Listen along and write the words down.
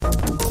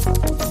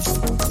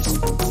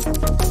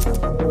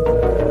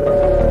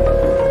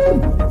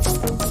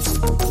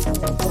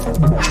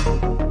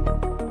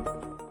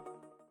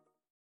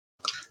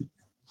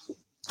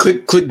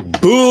Click, click,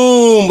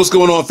 boom. What's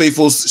going on,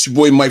 faithfuls? It's your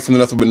boy Mike from the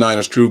Nothing But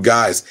Niners crew.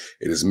 Guys,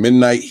 it is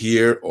midnight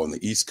here on the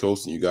East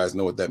Coast, and you guys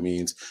know what that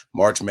means.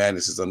 March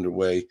Madness is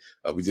underway.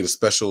 We did a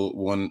special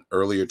one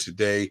earlier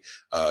today,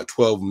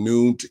 12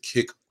 noon to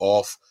kick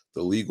off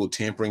the legal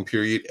tampering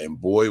period, and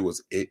boy,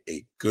 was it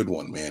a good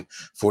one, man.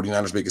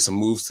 49ers making some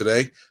moves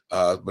today.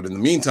 But in the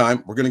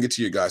meantime, we're going to get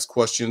to your guys'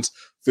 questions.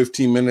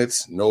 15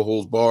 minutes, no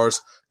holds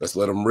bars. Let's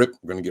let them rip.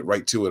 We're going to get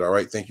right to it, all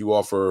right? Thank you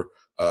all for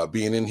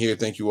being in here.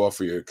 Thank you all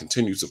for your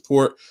continued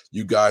support.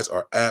 You guys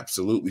are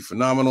absolutely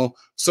phenomenal.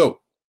 So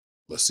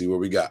let's see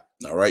what we got.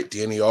 All right,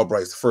 Danny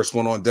Albright's the first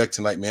one on deck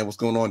tonight, man. What's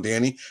going on,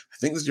 Danny? I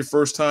think this is your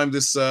first time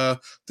this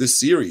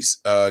series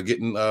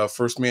getting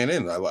first man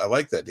in. I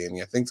like that,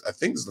 Danny. I think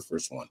this is the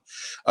first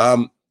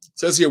one.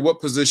 Says here,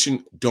 what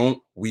position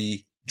don't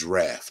we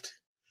draft?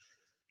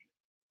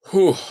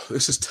 Whew,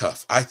 this is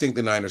tough. I think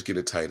the Niners get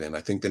a tight end.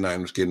 I think the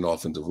Niners get an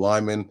offensive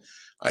lineman.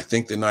 I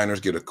think the Niners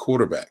get a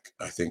quarterback.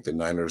 I think the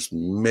Niners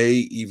may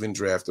even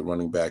draft a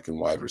running back and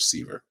wide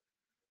receiver.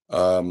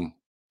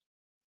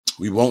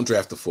 We won't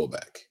draft a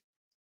fullback.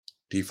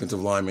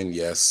 Defensive lineman,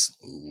 yes.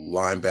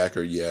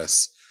 Linebacker,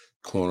 yes.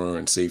 Corner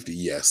and safety,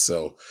 yes.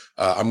 So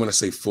I'm going to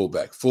say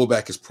fullback.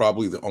 Fullback is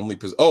probably the only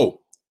position.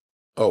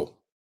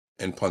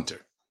 And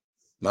punter.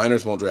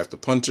 Niners won't draft a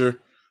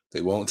punter.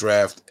 They won't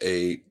draft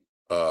a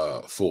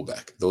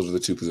fullback. Those are the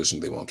two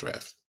positions they won't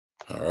draft.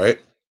 All right.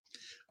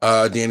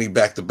 Danny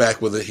back to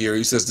back with it here.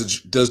 He says,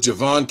 does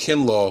Javon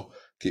Kinlaw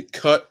get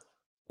cut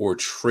or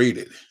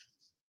traded?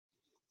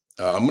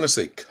 I'm going to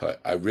say cut.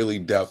 I really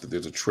doubt that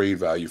there's a trade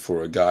value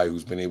for a guy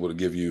who's been able to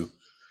give you,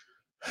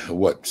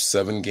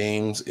 7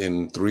 games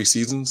in 3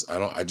 seasons?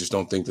 I just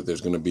don't think that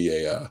there's going to be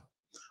I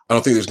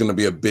don't think there's going to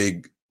be a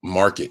big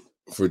market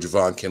for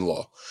Javon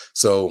Kinlaw.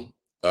 So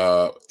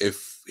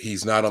if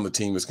he's not on the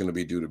team, it's going to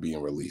be due to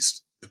being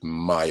released, in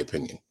my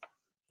opinion.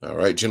 All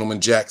right,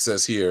 Gentleman Jack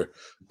says here,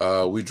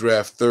 we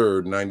draft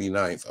 3rd,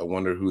 99th. I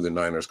wonder who the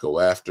Niners go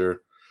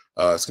after.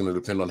 It's going to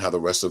depend on how the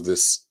rest of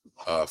this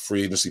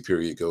free agency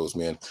period goes,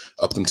 man.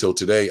 Up until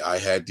today, I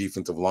had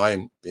defensive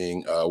line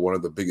being one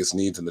of the biggest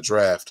needs in the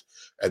draft.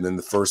 And then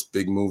the first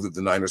big move that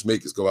the Niners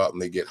make is go out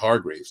and they get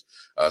Hargraves.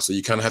 So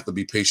you kind of have to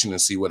be patient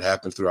and see what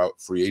happens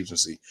throughout free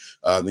agency.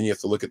 Then you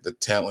have to look at the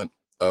talent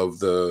of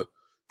the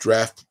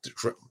draft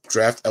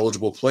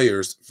eligible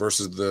players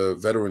versus the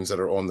veterans that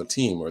are on the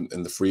team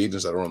and the free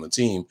agents that are on the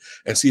team,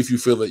 and see if you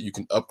feel that you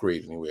can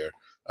upgrade anywhere.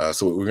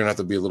 So we're going to have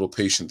to be a little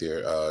patient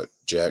there,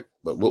 Jack,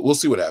 but we'll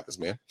see what happens,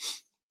 man.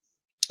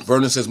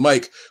 Vernon says,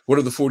 Mike, what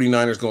are the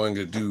 49ers going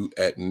to do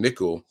at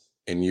nickel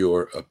in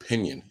your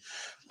opinion?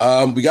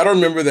 We got to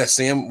remember that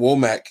Sam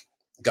Womack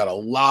got a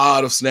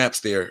lot of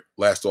snaps there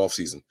last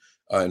offseason.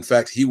 In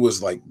fact, he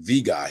was like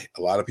the guy.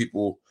 A lot of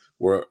people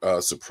were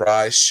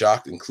surprised,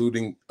 shocked,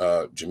 including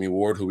Jimmy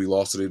Ward, who we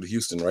lost today to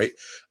Houston, right?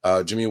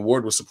 Jimmy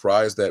Ward was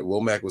surprised that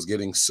Womack was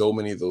getting so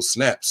many of those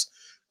snaps.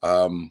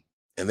 And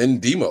then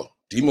Demo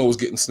was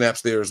getting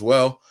snaps there as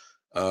well.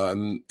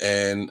 And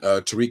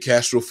Tariq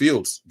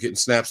Castro-Fields getting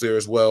snaps there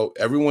as well.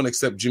 Everyone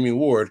except Jimmy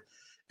Ward.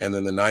 And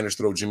then the Niners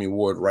throw Jimmy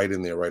Ward right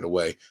in there right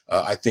away.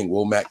 I think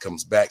Womack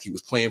comes back. He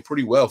was playing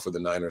pretty well for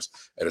the Niners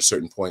at a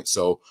certain point.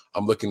 So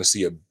I'm looking to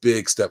see a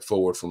big step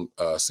forward from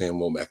Sam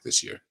Womack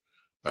this year.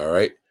 All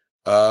right.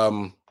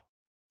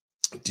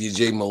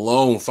 DJ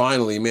Malone,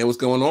 finally, man, what's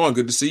going on?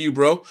 Good to see you,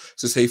 bro.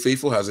 Says, hey,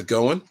 faithful, how's it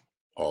going?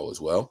 All is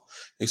well.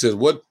 He says,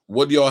 what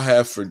do y'all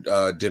have for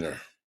dinner?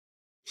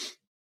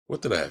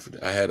 What did I have for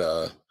dinner? I had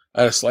a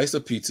slice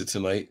of pizza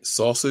tonight,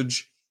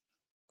 sausage,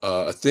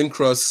 a thin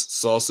crust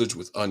sausage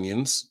with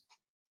onions,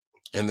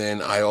 and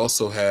then I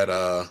also had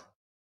what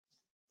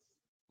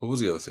was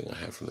the other thing I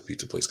had from the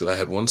pizza place? Because I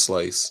had one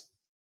slice.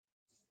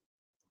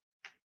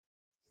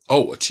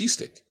 Oh, a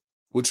cheesesteak,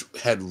 which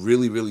had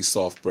really, really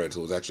soft bread,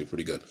 so it was actually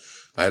pretty good.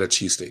 I had a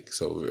cheesesteak,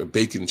 so a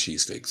bacon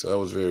cheesesteak, so that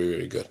was very,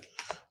 very good.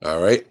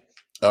 All right.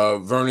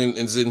 Vernon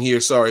is in here.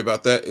 Sorry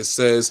about that. It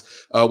says,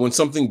 when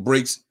something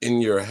breaks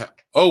in your house.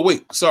 Oh,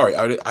 wait, sorry.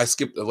 I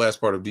skipped the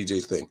last part of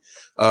DJ's thing.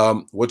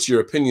 What's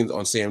your opinions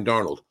on Sam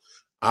Darnold?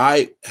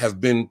 I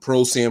have been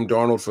pro Sam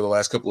Darnold for the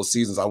last couple of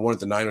seasons. I wanted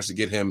the Niners to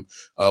get him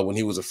when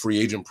he was a free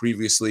agent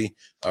previously,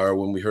 or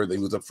when we heard that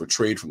he was up for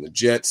trade from the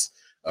Jets,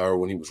 or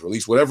when he was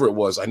released, whatever it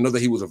was. I know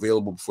that he was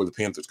available before the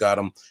Panthers got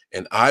him,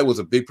 and I was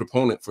a big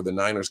proponent for the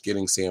Niners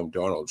getting Sam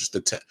Darnold, just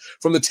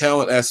from the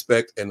talent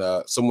aspect, and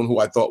someone who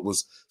I thought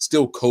was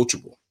still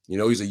coachable.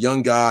 He's a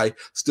young guy,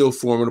 still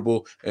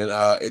formidable, and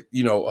a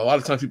lot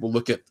of times people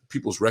look at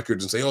people's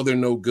records and say, oh, they're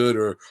no good,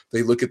 or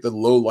they look at the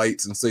low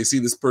lights and say, see,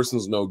 this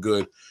person's no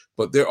good.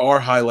 But there are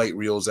highlight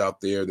reels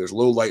out there. There's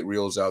low light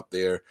reels out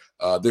there.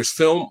 There's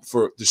film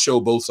to show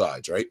both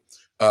sides, right?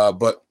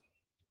 But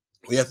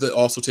we have to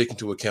also take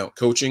into account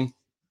coaching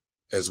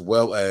as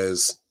well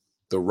as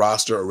the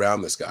roster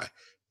around this guy.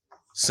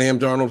 Sam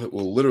Darnold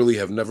will literally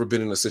have never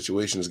been in a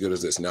situation as good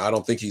as this. Now, I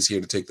don't think he's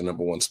here to take the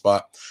number 1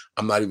 spot.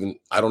 I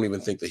don't even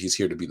think that he's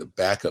here to be the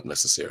backup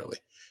necessarily.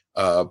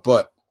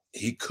 But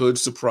he could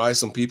surprise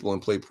some people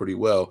and play pretty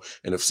well.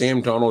 And if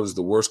Sam Darnold is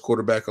the worst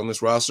quarterback on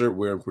this roster,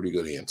 we're in pretty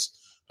good hands.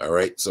 All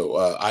right. So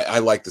I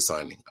like the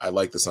signing. I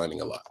like the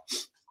signing a lot.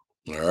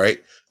 All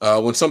right.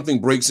 When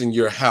something breaks in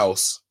your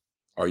house,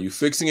 are you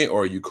fixing it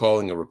or are you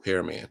calling a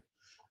repairman?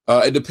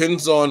 It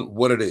depends on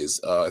what it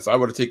is. If I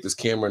were to take this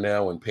camera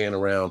now and pan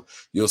around,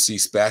 you'll see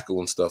spackle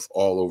and stuff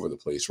all over the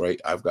place, right?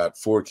 I've got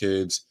 4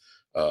 kids.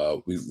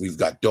 We've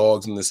got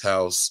dogs in this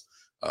house.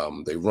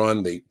 They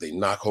run, they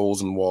knock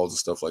holes in walls and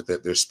stuff like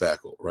that. There's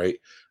spackle, right?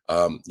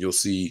 You'll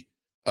see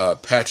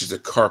patches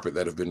of carpet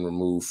that have been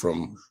removed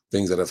from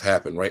things that have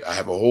happened, right? I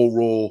have a whole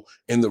roll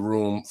in the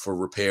room for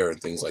repair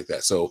and things like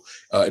that. So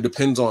it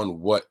depends on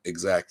what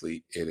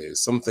exactly it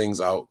is. Some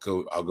things I'll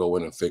go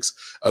in and fix.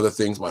 Other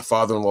things, my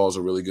father-in-law is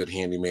a really good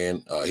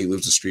handyman. He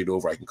lives the street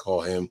over. I can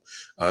call him.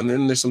 And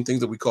then there's some things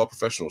that we call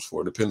professionals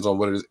for. It depends on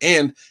what it is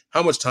and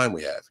how much time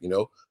we have.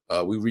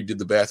 We redid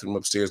the bathroom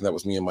upstairs, and that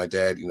was me and my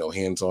dad.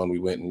 Hands on. We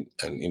went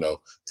and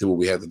did what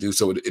we had to do.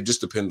 So it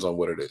just depends on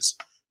what it is.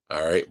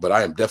 All right. But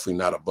I am definitely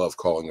not above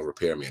calling a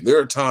repairman. There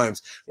are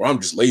times where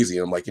I'm just lazy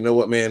and I'm like, you know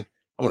what, man?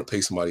 I'm going to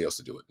pay somebody else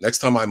to do it. Next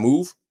time I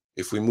move,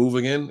 if we move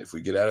again, if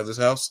we get out of this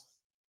house,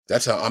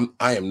 that's how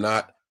I am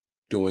not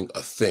doing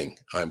a thing.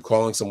 I'm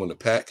calling someone to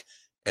pack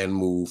and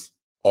move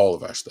all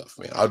of our stuff,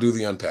 man. I'll do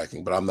the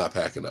unpacking, but I'm not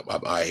packing up.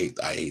 I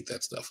hate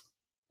that stuff.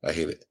 I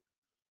hate it.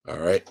 All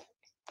right.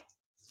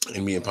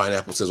 And me and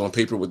Pineapple says on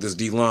paper with this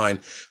D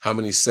line, how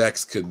many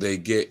sacks could they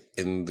get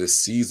in this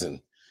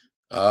season?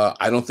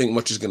 I don't think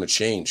much is going to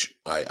change.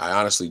 I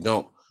honestly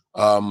don't.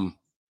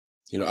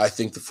 I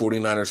think the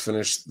 49ers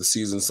finished the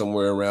season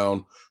somewhere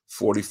around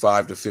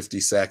 45 to 50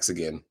 sacks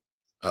again.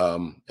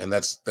 And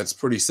that's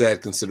pretty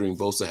sad considering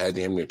Bosa had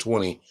damn near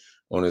 20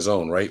 on his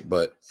own, right?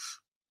 But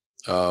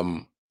I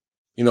don't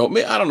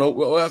know.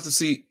 We'll have to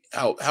see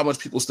how much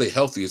people stay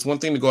healthy. It's one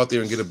thing to go out there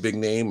and get a big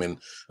name and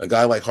a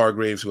guy like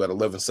Hargraves who had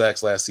 11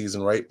 sacks last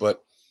season, right?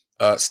 But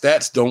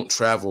stats don't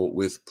travel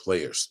with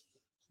players.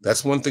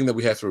 That's one thing that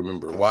we have to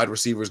remember. Wide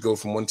receivers go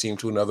from one team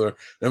to another. And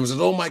everyone says,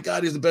 oh my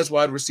God, he's the best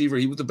wide receiver.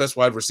 He was the best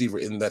wide receiver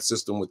in that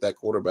system with that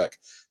quarterback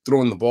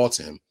throwing the ball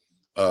to him.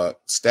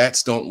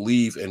 Stats don't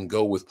leave and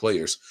go with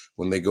players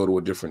when they go to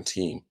a different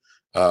team.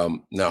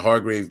 Now,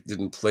 Hargrave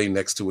didn't play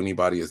next to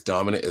anybody as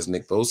dominant as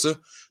Nick Bosa,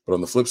 but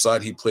on the flip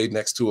side, he played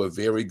next to a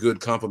very good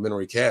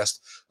complementary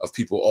cast of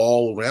people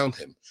all around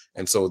him.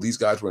 And so these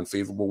guys were in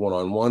favorable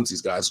one-on-ones.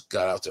 These guys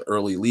got out to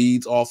early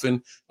leads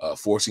often,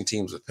 forcing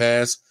teams to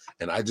pass.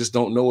 And I just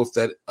don't know if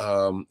that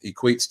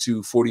equates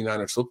to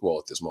 49ers football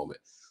at this moment.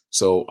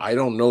 So I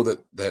don't know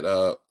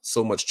that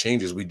so much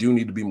changes. We do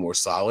need to be more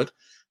solid.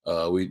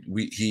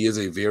 He is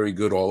a very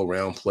good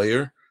all-around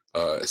player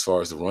as far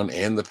as the run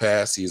and the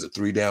pass. He's a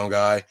 3-down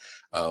guy.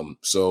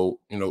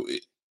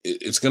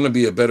 It's going to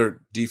be a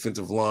better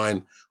defensive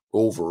line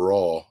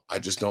overall. I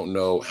just don't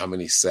know how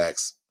many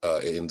sacks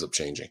it ends up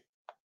changing.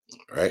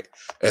 All right.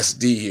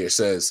 SD here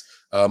says,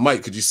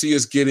 Mike, could you see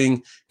us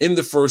getting in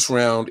the first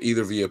round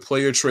either via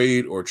player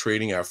trade or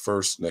trading our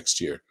first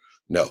next year?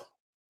 No,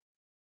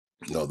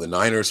 the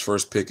Niners'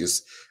 first pick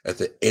is at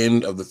the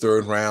end of the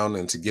 3rd round,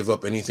 and to give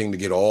up anything to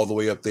get all the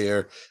way up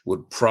there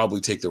would probably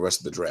take the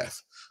rest of the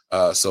draft.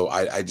 So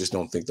I just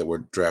don't think that we're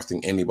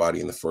drafting anybody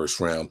in the first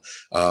round.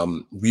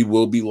 We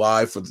will be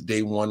live for the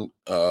day one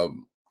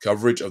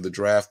coverage of the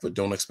draft, but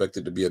don't expect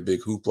it to be a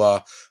big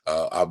hoopla.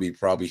 I'll be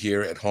probably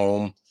here at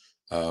home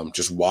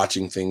just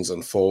watching things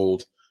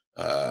unfold.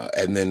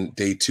 And then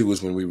day 2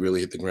 is when we really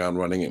hit the ground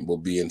running, and we'll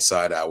be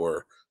inside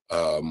our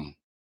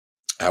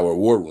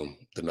war room,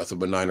 the Nothing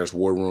But Niners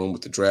war room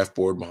with the draft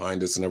board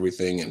behind us and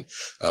everything. And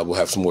we'll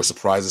have some more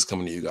surprises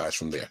coming to you guys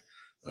from there.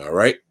 All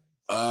right.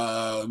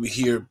 We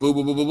hear boom,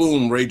 boom, boom, boom,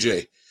 boom. Ray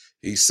J.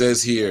 He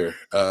says here,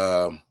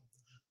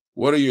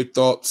 what are your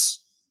thoughts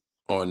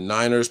on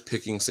Niners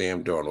picking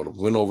Sam Darnold?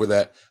 Went over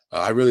that.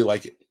 I really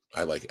like it.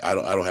 I like it. I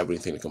don't have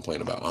anything to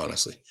complain about,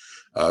 honestly.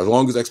 As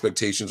long as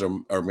expectations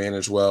are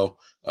managed well,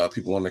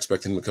 people aren't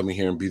expecting him to come in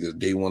here and be the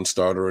day one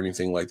starter or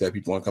anything like that.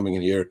 People aren't coming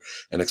in here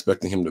and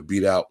expecting him to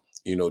beat out,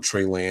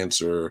 Trey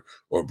Lance or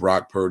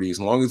Brock Purdy. As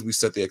long as we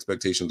set the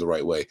expectations the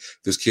right way.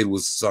 This kid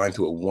was signed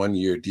to a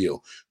 1-year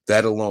deal.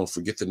 That alone,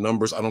 forget the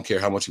numbers. I don't care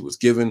how much he was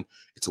given.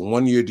 It's a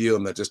 1-year deal,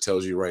 and that just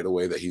tells you right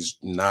away that he's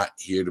not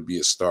here to be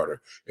a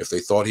starter. If they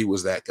thought he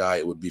was that guy,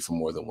 it would be for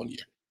more than 1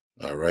 year.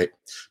 All right.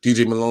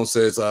 DJ Malone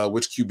says,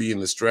 which QB in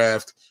this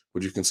draft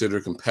would you consider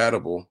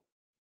compatible?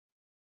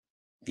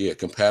 Yeah,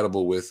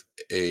 compatible with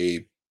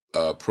a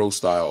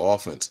pro-style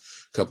offense.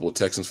 A couple of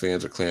Texans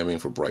fans are clamoring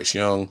for Bryce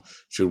Young.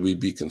 Should we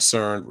be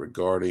concerned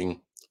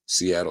regarding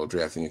Seattle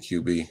drafting a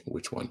QB?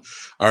 Which one?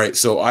 All right,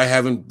 so I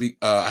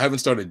haven't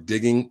started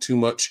digging too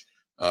much.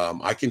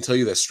 I can tell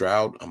you that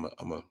Stroud. I'm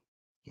an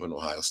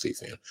Ohio State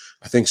fan.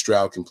 I think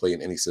Stroud can play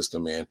in any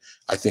system, man.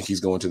 I think he's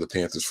going to the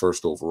Panthers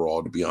first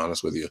overall, to be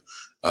honest with you.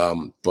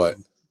 But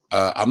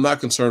I'm not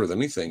concerned with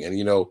anything. And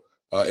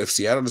if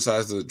Seattle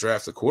decides to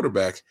draft a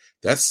quarterback,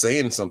 that's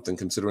saying something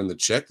considering the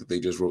check that they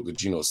just wrote to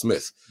Geno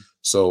Smith.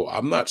 So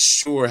I'm not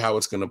sure how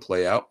it's going to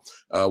play out.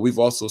 We've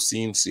also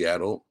seen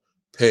Seattle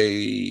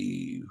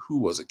pay, who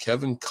was it,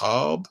 Kevin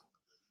Kolb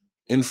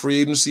in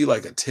free agency,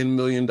 like a $10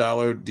 million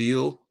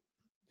deal.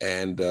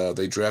 and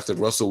they drafted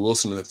Russell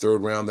Wilson in the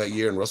 3rd round that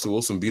year, and Russell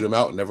Wilson beat him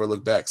out and never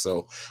looked back.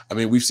 So, I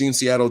mean, we've seen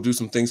Seattle do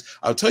some things.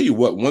 I'll tell you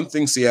what, one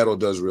thing Seattle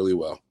does really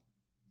well.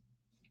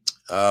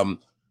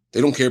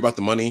 They don't care about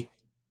the money.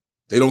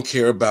 They don't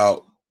care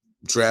about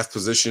draft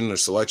position or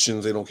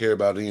selections. They don't care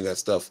about any of that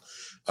stuff.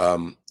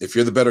 If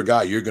you're the better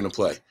guy, you're going to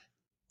play.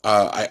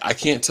 I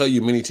can't tell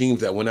you many teams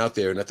that went out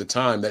there, and at the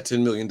time, that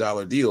 $10 million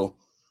deal,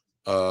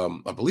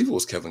 I believe it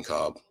was Kevin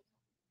Kolb.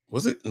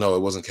 Was it? No,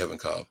 it wasn't Kevin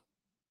Kolb.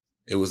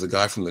 It was the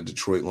guy from the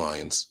Detroit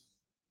Lions.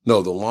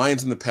 No, the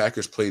Lions and the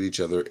Packers played each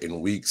other in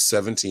week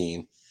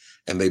 17,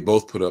 and they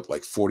both put up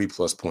like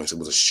 40-plus points. It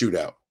was a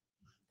shootout,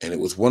 and it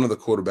was one of the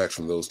quarterbacks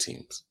from those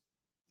teams.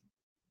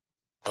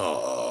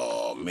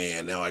 Oh,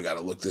 man, now I got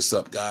to look this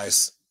up,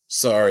 guys.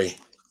 Sorry.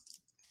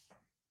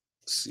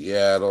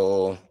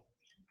 Seattle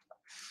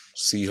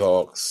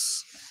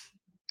Seahawks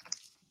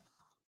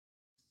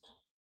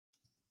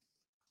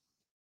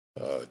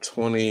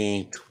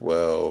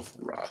 2012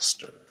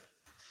 roster.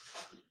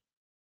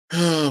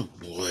 Oh,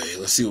 boy.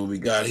 Let's see what we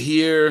got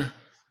here.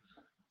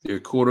 Their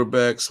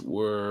quarterbacks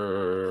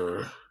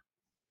were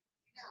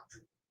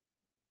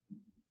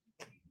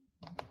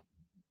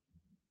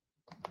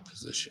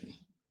position.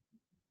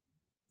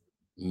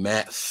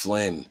 Matt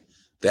Flynn.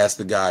 That's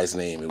the guy's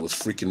name. It was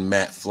freaking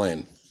Matt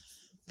Flynn.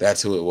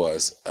 That's who it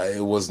was.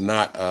 It was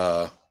not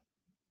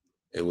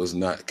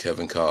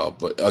Kevin Kolb,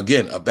 but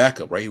again, a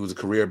backup, right? He was a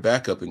career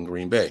backup in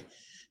Green Bay.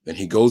 Then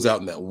he goes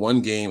out in that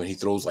one game and he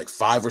throws like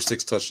 5 or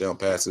 6 touchdown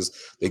passes.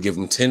 They give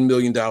him $10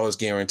 million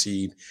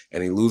guaranteed,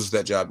 and he loses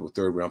that job with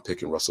 3rd round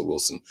pick in Russell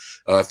Wilson.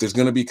 If there's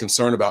going to be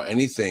concern about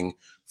anything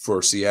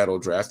for Seattle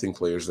drafting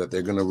players, that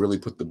they're going to really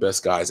put the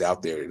best guys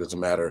out there. It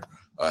doesn't matter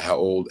how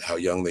old, how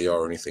young they are,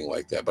 or anything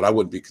like that. But I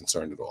wouldn't be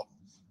concerned at all.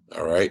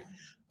 All right.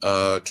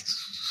 Let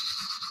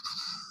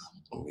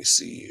me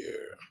see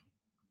here.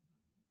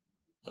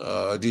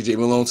 DJ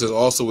Malone says,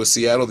 also, is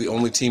Seattle the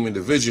only team in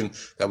division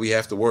that we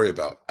have to worry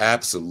about?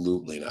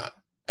 Absolutely not.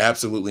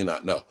 Absolutely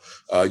not. No.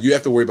 You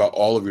have to worry about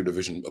all of your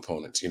division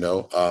opponents, you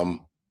know.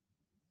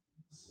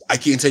 I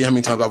can't tell you how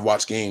many times I've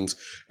watched games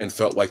and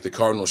felt like the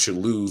Cardinals should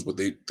lose, but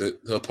the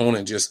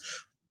opponent just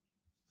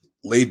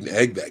laid an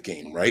egg that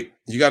game, right?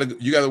 You got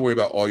to worry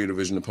about all your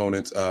division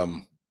opponents.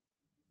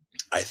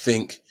 I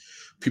think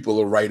people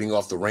are writing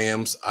off the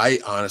Rams. I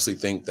honestly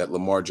think that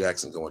Lamar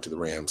Jackson's going to the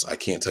Rams. I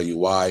can't tell you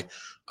why.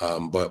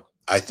 But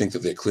I think that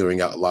they're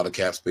clearing out a lot of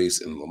cap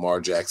space, and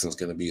Lamar Jackson's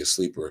going to be a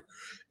sleeper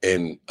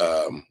in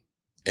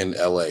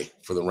LA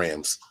for the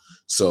Rams.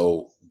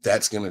 So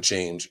that's going to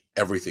change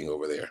everything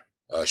over there.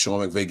 Sean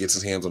McVay gets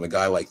his hands on a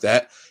guy like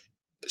that.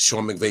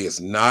 Sean McVay is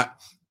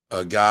not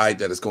a guy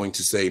that is going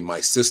to say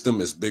my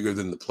system is bigger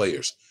than the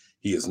players.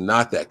 He is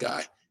not that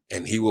guy.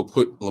 And he will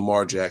put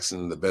Lamar Jackson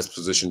in the best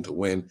position to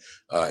win.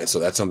 And so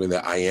that's something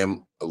that I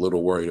am a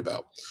little worried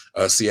about.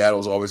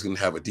 Seattle's always going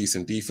to have a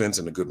decent defense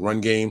and a good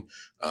run game.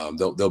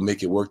 They'll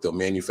make it work. They'll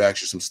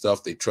manufacture some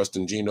stuff. They trust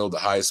in Geno, the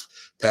highest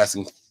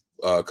passing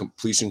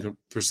completion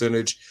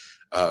percentage.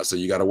 So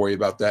you got to worry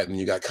about that. And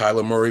you got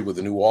Kyler Murray with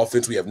a new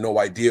offense. We have no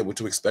idea what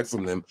to expect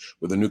from them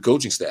with a new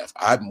coaching staff.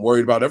 I'm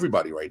worried about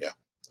everybody right now.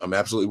 I'm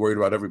absolutely worried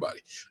about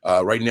everybody.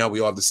 Right now, we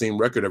all have the same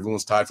record.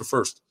 Everyone's tied for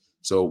first.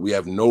 So we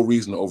have no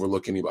reason to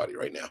overlook anybody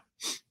right now.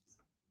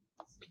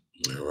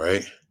 All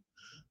right.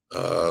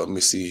 Let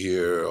me see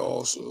here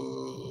also.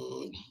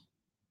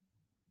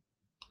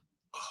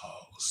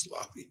 Oh,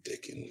 Sloppy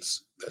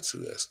Dickens. That's who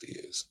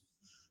SD is.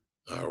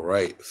 All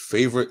right.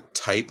 Favorite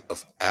type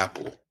of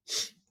apple.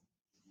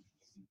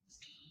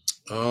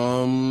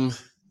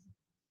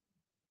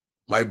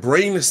 My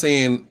brain is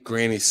saying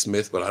Granny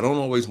Smith, but I don't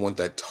always want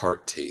that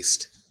tart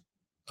taste.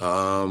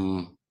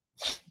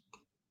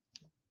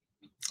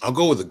 I'll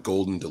go with the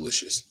Golden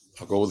Delicious.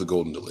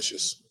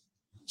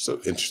 So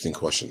interesting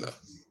question, though.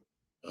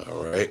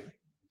 All right.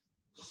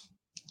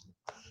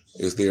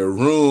 Is there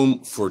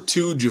room for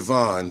 2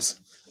 Javons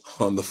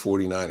on the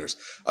 49ers?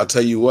 I'll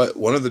tell you what,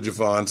 one of the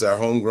Javons, our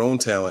homegrown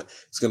talent,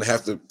 is going to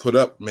have to put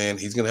up, man.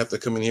 He's going to have to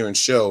come in here and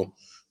show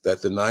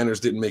that the Niners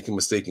didn't make a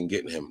mistake in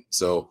getting him.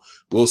 So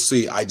we'll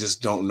see. I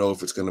just don't know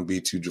if it's going to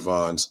be 2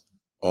 Javons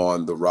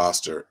on the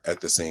roster at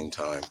the same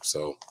time.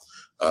 So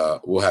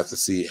we'll have to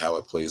see how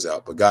it plays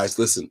out. But guys,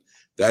 listen,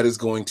 that is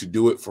going to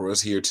do it for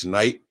us here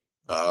tonight.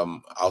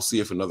 I'll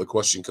see if another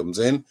question comes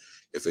in.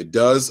 If it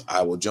does,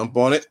 I will jump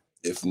on it.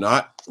 If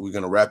not, we're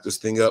going to wrap this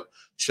thing up.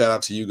 Shout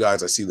out to you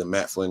guys. I see the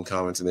Matt Flynn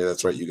comments in there.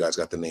 That's right. You guys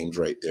got the names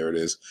right. There it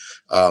is.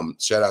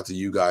 Shout out to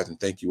you guys, and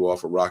thank you all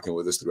for rocking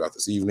with us throughout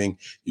this evening.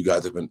 You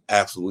guys have been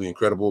absolutely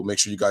incredible. Make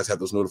sure you guys have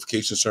those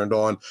notifications turned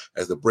on.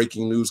 As the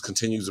breaking news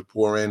continues to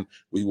pour in,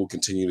 we will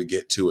continue to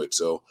get to it.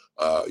 So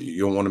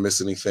you don't want to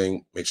miss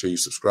anything. Make sure you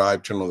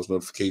subscribe, turn on those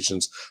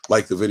notifications,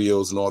 like the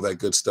videos and all that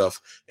good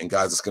stuff. And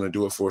guys, that's going to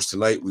do it for us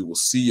tonight. We will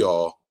see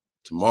y'all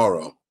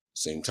tomorrow.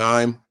 Same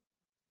time,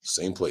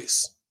 same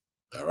place.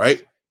 All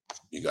right.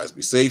 You guys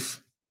be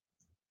safe.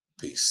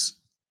 Peace.